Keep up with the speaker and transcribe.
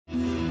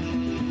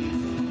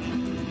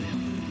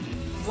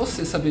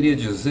Você saberia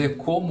dizer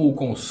como o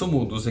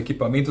consumo dos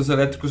equipamentos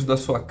elétricos da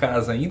sua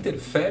casa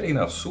interferem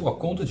na sua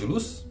conta de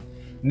luz?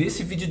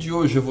 Nesse vídeo de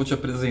hoje eu vou te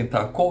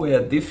apresentar qual é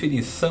a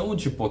definição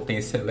de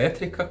potência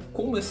elétrica,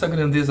 como essa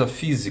grandeza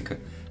física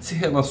se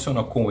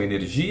relaciona com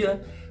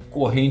energia,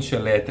 corrente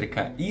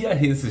elétrica e a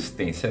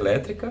resistência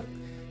elétrica.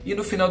 E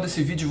no final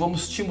desse vídeo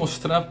vamos te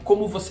mostrar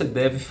como você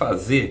deve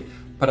fazer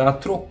para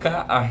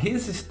trocar a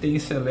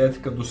resistência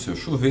elétrica do seu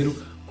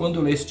chuveiro quando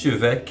ela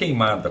estiver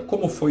queimada,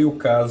 como foi o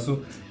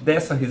caso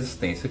dessa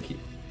resistência aqui.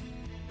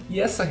 E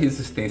essa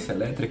resistência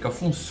elétrica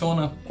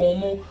funciona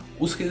como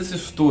os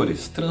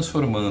resistores,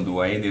 transformando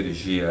a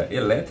energia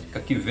elétrica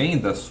que vem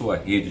da sua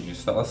rede de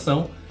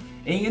instalação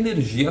em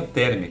energia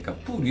térmica,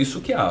 por isso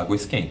que a água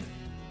esquenta.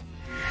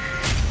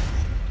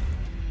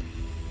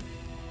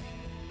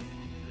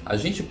 A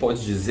gente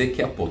pode dizer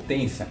que a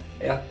potência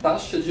é a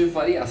taxa de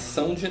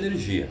variação de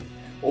energia,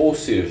 ou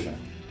seja,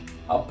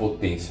 a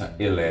potência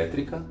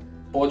elétrica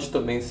pode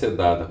também ser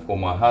dada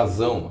como a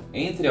razão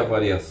entre a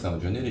variação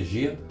de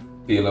energia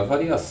pela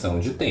variação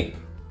de tempo.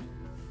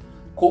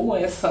 Como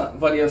essa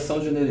variação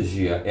de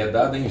energia é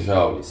dada em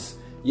joules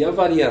e a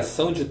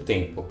variação de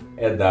tempo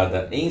é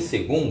dada em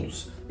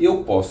segundos,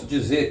 eu posso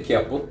dizer que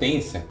a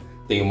potência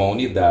tem uma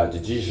unidade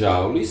de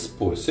joules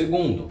por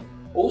segundo,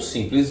 ou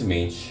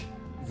simplesmente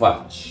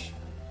watt.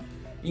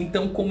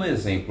 Então, como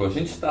exemplo, a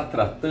gente está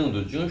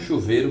tratando de um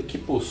chuveiro que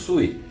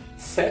possui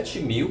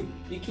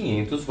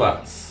 7.500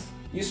 watts.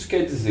 Isso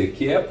quer dizer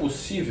que é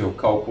possível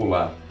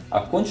calcular a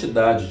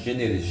quantidade de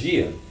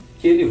energia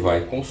que ele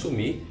vai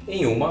consumir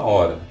em uma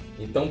hora.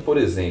 Então, por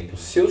exemplo,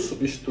 se eu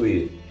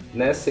substituir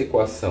nessa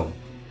equação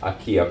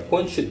aqui a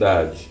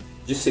quantidade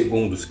de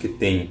segundos que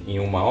tem em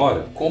uma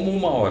hora, como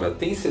uma hora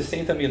tem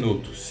 60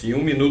 minutos e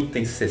um minuto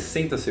tem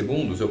 60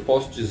 segundos, eu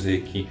posso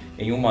dizer que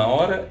em uma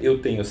hora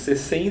eu tenho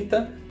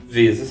 60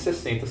 vezes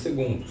 60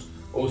 segundos,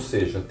 ou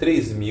seja,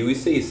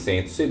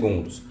 3.600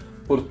 segundos.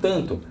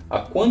 Portanto, a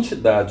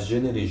quantidade de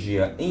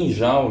energia em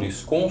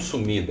joules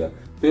consumida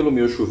pelo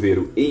meu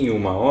chuveiro em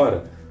uma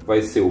hora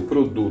vai ser o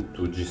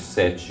produto de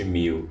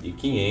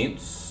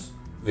 7.500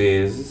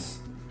 vezes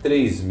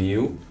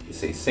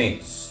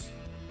 3.600.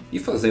 E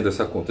fazendo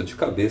essa conta de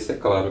cabeça, é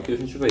claro que a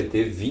gente vai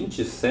ter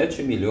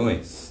 27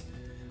 milhões.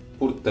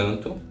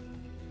 Portanto,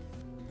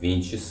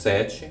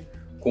 27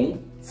 com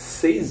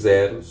 6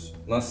 zeros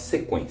na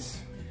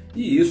sequência.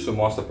 E isso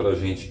mostra pra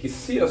gente que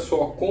se a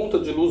sua conta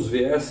de luz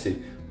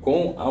viesse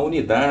com a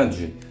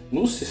unidade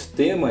no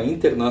sistema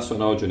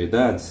internacional de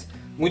unidades,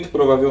 muito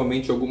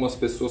provavelmente algumas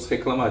pessoas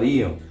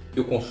reclamariam que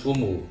o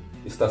consumo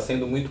está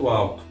sendo muito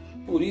alto.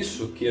 Por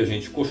isso que a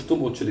gente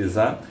costuma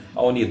utilizar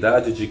a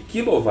unidade de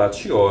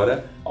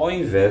quilowatt-hora ao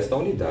invés da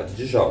unidade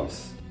de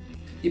joules.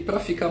 E para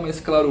ficar mais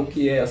claro o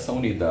que é essa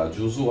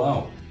unidade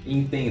usual,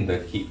 entenda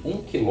que 1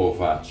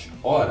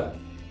 kWh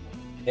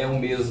é o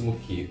mesmo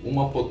que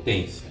uma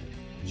potência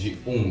de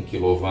 1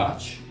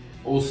 kW,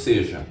 ou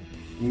seja,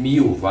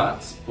 1000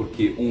 watts,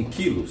 porque 1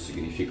 kg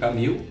significa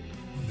 1000,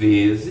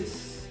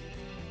 vezes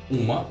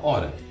 1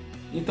 hora.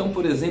 Então,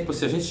 por exemplo,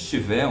 se a gente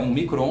tiver um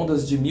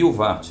micro-ondas de 1000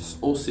 watts,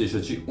 ou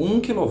seja, de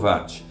 1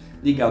 kW,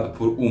 ligado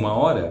por 1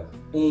 hora,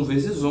 1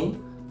 vezes 1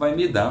 vai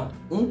me dar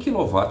 1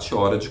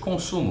 kWh de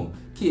consumo,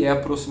 que é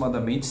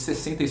aproximadamente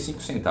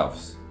 65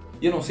 centavos.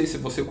 E eu não sei se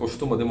você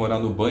costuma demorar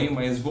no banho,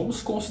 mas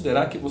vamos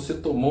considerar que você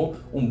tomou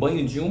um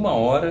banho de 1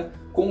 hora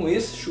com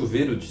esse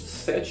chuveiro de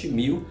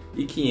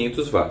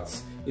 7.500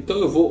 watts. Então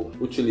eu vou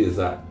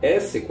utilizar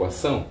essa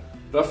equação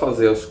para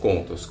fazer as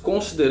contas,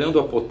 considerando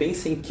a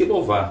potência em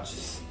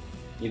quilowatts.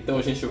 Então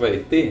a gente vai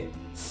ter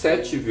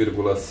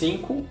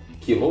 7,5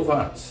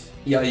 quilowatts.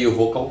 E aí eu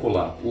vou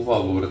calcular o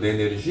valor da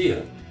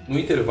energia no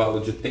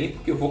intervalo de tempo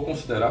que eu vou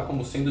considerar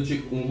como sendo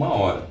de 1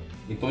 hora.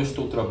 Então eu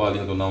estou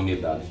trabalhando na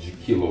unidade de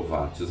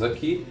quilowatts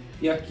aqui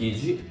e aqui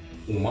de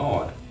 1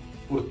 hora.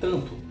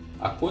 Portanto,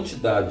 a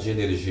quantidade de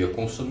energia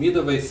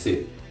consumida vai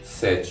ser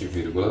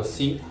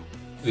 7,5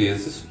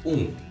 vezes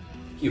 1,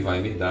 que vai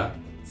me dar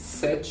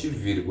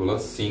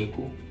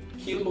 7,5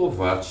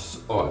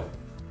 kWh.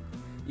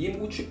 E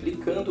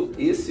multiplicando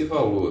esse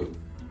valor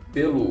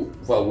pelo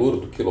valor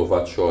do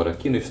kWh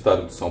aqui no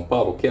estado de São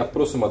Paulo, que é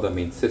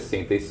aproximadamente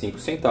 65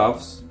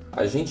 centavos,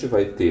 a gente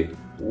vai ter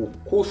o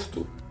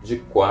custo de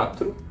R$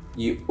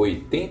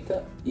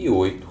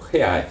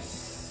 4,88.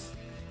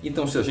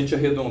 Então, se a gente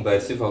arredondar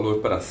esse valor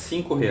para R$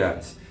 5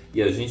 e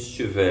a gente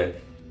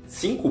tiver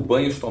 5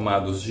 banhos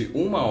tomados de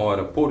 1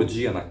 hora por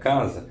dia na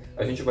casa,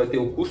 a gente vai ter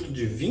o custo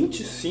de R$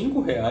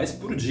 25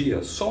 por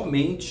dia,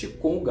 somente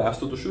com o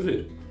gasto do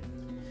chuveiro.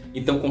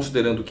 Então,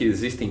 considerando que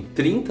existem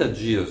 30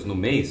 dias no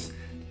mês,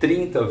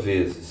 30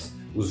 vezes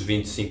os R$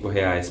 25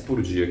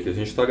 por dia que a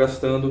gente está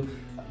gastando,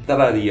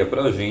 traria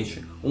para a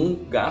gente um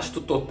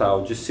gasto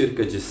total de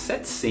cerca de R$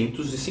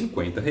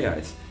 750,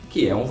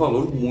 que é um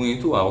valor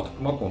muito alto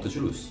para uma conta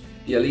de luz.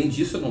 E além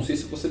disso, eu não sei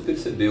se você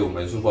percebeu,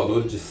 mas o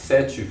valor de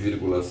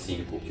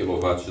 7,5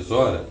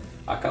 kWh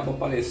acaba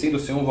parecendo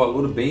ser um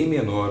valor bem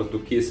menor do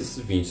que esses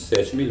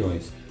 27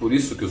 milhões. Por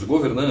isso que os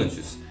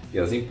governantes e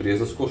as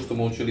empresas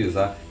costumam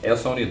utilizar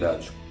essa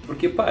unidade,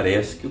 porque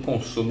parece que o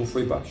consumo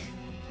foi baixo.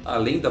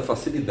 além da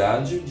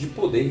facilidade de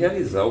poder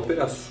realizar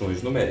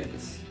operações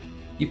numéricas.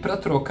 E para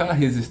trocar a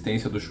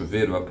resistência do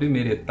chuveiro, a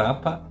primeira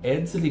etapa é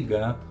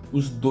desligar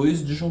os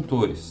dois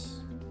disjuntores.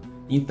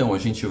 Então a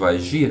gente vai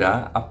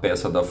girar a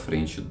peça da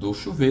frente do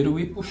chuveiro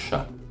e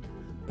puxar.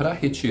 Para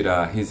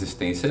retirar a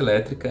resistência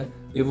elétrica,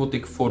 eu vou ter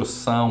que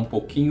forçar um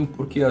pouquinho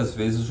porque às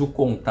vezes o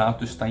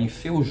contato está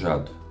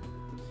enferrujado.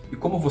 E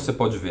como você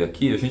pode ver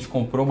aqui, a gente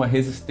comprou uma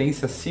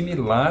resistência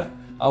similar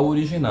à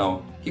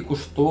original, que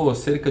custou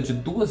cerca de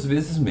 2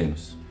 vezes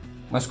menos.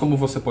 Mas como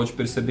você pode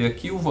perceber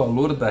aqui, o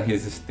valor da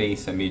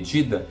resistência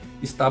medida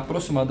está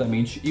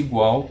aproximadamente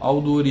igual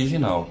ao do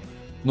original.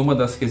 Numa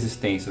das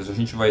resistências a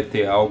gente vai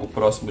ter algo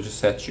próximo de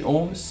 7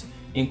 ohms,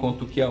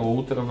 enquanto que a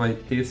outra vai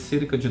ter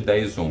cerca de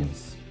 10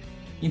 ohms.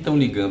 Então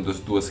ligando as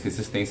duas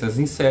resistências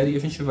em série a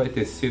gente vai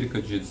ter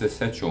cerca de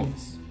 17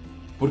 ohms.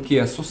 Porque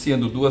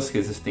associando duas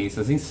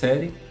resistências em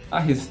série, a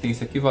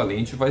resistência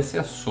equivalente vai ser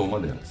a soma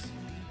delas.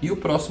 E o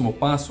próximo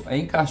passo é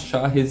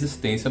encaixar a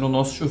resistência no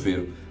nosso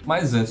chuveiro,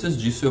 mas antes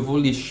disso eu vou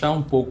lixar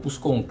um pouco os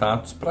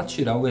contatos para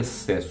tirar o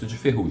excesso de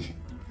ferrugem.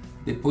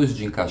 Depois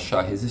de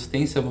encaixar a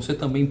resistência, você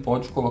também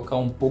pode colocar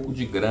um pouco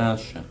de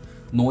graxa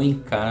no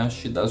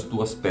encaixe das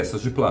duas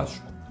peças de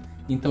plástico.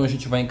 Então a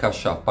gente vai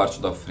encaixar a parte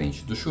da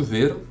frente do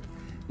chuveiro,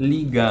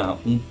 ligar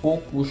um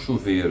pouco o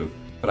chuveiro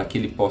para que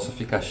ele possa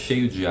ficar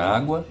cheio de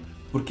água,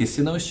 porque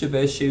se não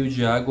estiver cheio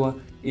de água,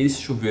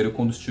 esse chuveiro,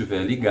 quando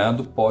estiver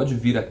ligado, pode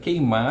vir a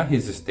queimar a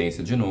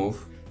resistência de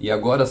novo. E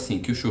agora sim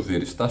que o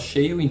chuveiro está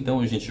cheio, então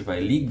a gente vai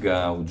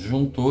ligar o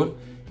disjuntor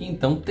e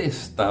então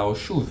testar o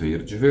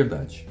chuveiro de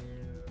verdade.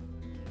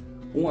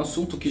 Um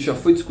assunto que já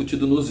foi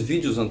discutido nos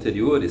vídeos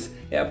anteriores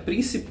é a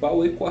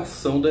principal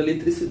equação da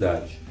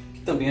eletricidade,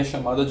 que também é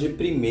chamada de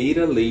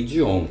primeira lei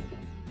de Ohm.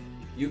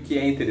 E o que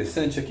é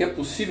interessante é que é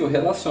possível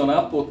relacionar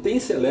a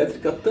potência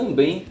elétrica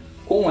também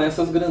com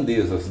essas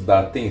grandezas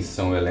da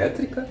tensão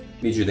elétrica,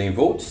 medida em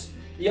volts,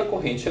 e a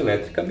corrente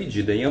elétrica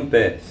medida em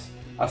amperes,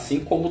 assim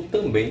como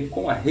também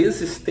com a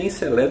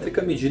resistência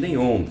elétrica medida em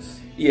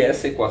ohms. E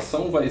essa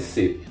equação vai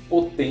ser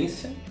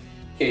potência,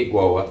 que é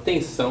igual a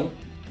tensão,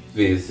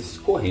 vezes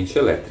corrente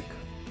elétrica.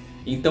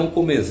 Então,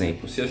 como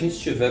exemplo, se a gente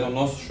tiver no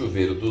nosso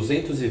chuveiro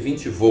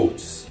 220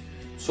 volts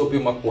sob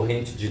uma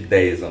corrente de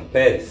 10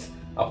 amperes,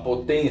 a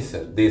potência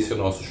desse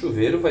nosso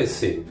chuveiro vai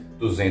ser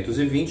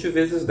 220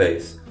 vezes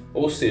 10,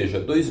 ou seja,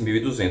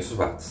 2.200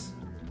 watts.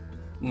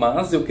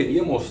 Mas eu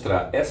queria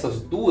mostrar essas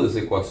duas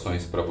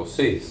equações para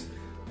vocês,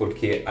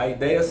 porque a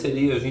ideia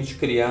seria a gente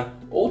criar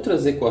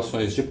outras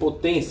equações de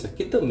potência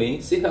que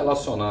também se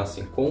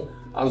relacionassem com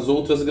as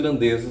outras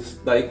grandezas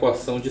da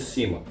equação de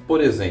cima. Por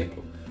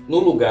exemplo, no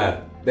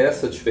lugar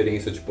dessa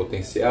diferença de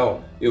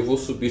potencial, eu vou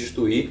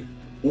substituir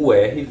o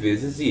R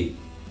vezes I.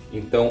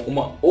 Então,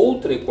 uma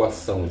outra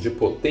equação de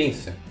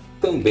potência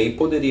também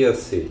poderia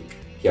ser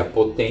que a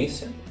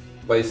potência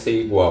vai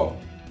ser igual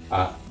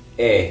a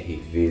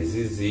R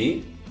vezes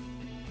I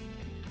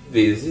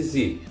vezes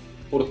I.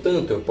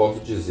 Portanto, eu posso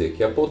dizer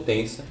que a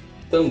potência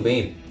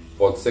também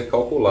pode ser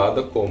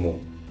calculada como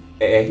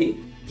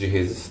R de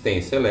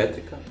resistência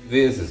elétrica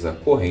vezes a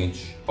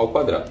corrente ao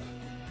quadrado.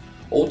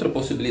 Outra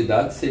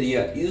possibilidade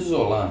seria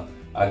isolar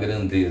a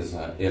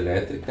grandeza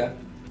elétrica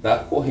da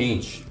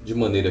corrente, de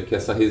maneira que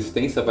essa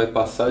resistência vai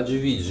passar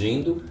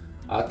dividindo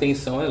a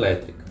tensão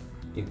elétrica.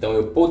 Então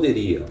eu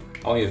poderia,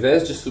 ao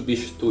invés de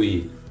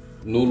substituir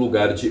no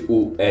lugar de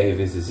U R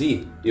vezes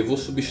I, eu vou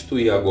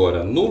substituir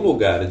agora no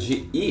lugar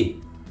de I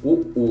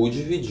o U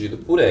dividido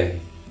por R.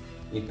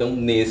 Então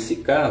nesse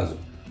caso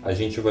a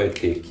gente vai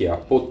ter que a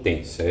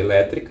potência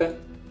elétrica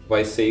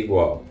vai ser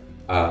igual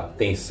a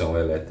tensão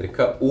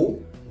elétrica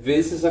U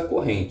vezes a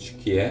corrente,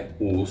 que é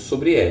U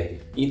sobre R.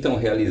 Então,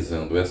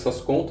 realizando essas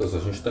contas, a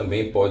gente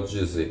também pode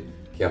dizer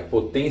que a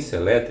potência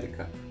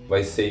elétrica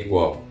vai ser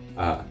igual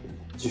a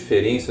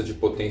diferença de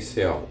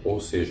potencial, ou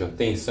seja, a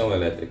tensão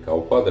elétrica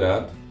ao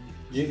quadrado,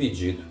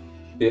 dividido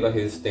pela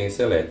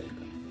resistência elétrica.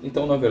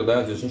 Então, na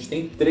verdade, a gente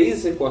tem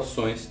 3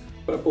 equações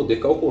para poder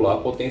calcular a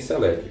potência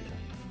elétrica.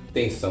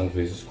 Tensão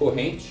vezes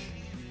corrente,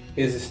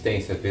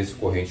 resistência vezes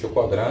corrente ao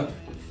quadrado,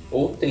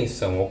 ou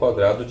tensão ao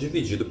quadrado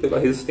dividido pela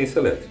resistência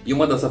elétrica. E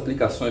uma das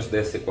aplicações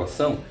dessa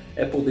equação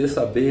é poder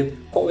saber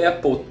qual é a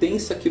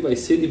potência que vai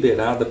ser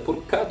liberada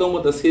por cada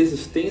uma das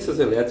resistências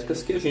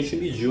elétricas que a gente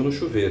mediu no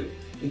chuveiro.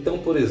 Então,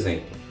 por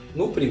exemplo,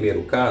 no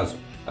primeiro caso,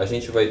 a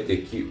gente vai ter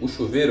que o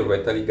chuveiro vai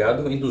estar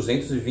ligado em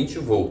 220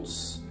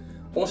 volts.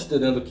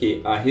 Considerando que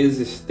a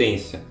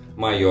resistência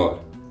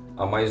maior,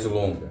 a mais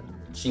longa,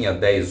 tinha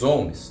 10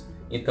 ohms,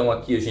 então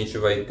aqui a gente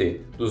vai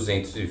ter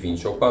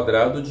 220 ao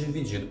quadrado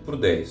dividido por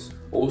 10,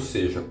 ou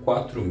seja,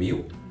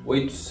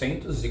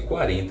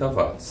 4.840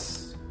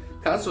 watts.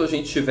 Caso a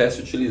gente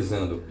estivesse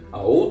utilizando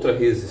a outra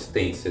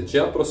resistência de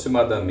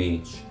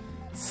aproximadamente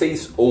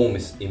 6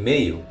 ohms e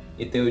meio,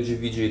 então eu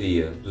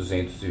dividiria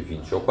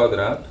 220 ao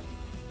quadrado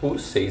por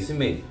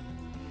 6,5.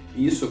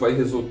 Isso vai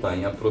resultar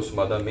em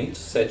aproximadamente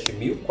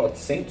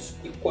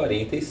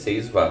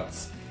 7.446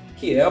 watts,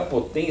 que é a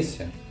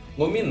potência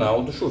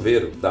nominal do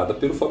chuveiro, dada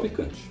pelo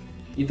fabricante.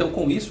 Então,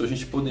 com isso, a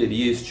gente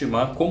poderia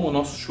estimar como o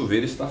nosso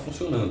chuveiro está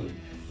funcionando.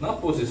 Na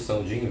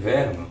posição de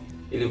inverno,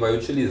 ele vai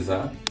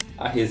utilizar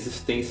a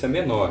resistência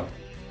menor,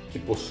 que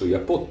possui a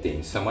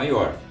potência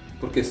maior,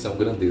 porque são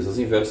grandezas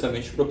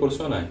inversamente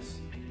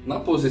proporcionais. Na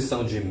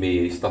posição de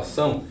meia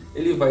estação,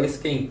 ele vai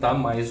esquentar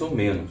mais ou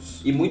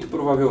menos. E muito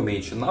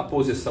provavelmente na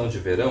posição de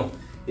verão,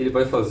 ele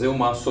vai fazer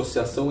uma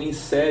associação em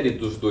série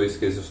dos dois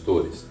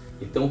resistores.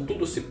 Então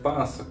tudo se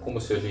passa como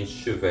se a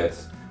gente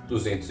tivesse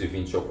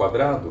 220 ao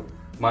quadrado,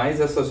 mais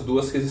essas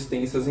duas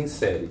resistências em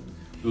série.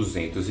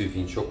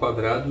 220 ao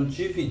quadrado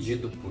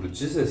dividido por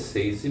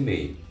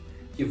 16,5,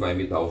 que vai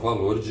me dar o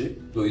valor de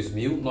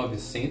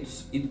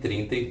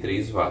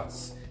 2.933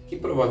 watts. Que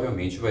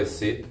provavelmente vai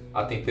ser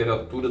a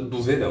temperatura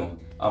do verão,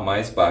 a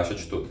mais baixa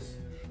de todas.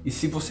 E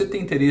se você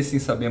tem interesse em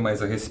saber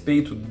mais a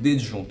respeito de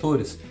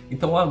disjuntores,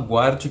 então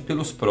aguarde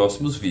pelos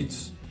próximos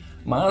vídeos.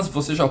 Mas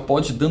você já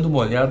pode ir dando uma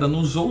olhada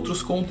nos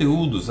outros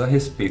conteúdos a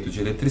respeito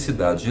de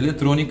eletricidade e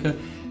eletrônica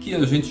que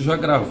a gente já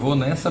gravou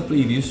nessa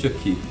playlist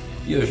aqui.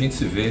 E a gente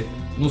se vê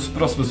nos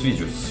próximos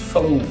vídeos.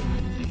 Falou!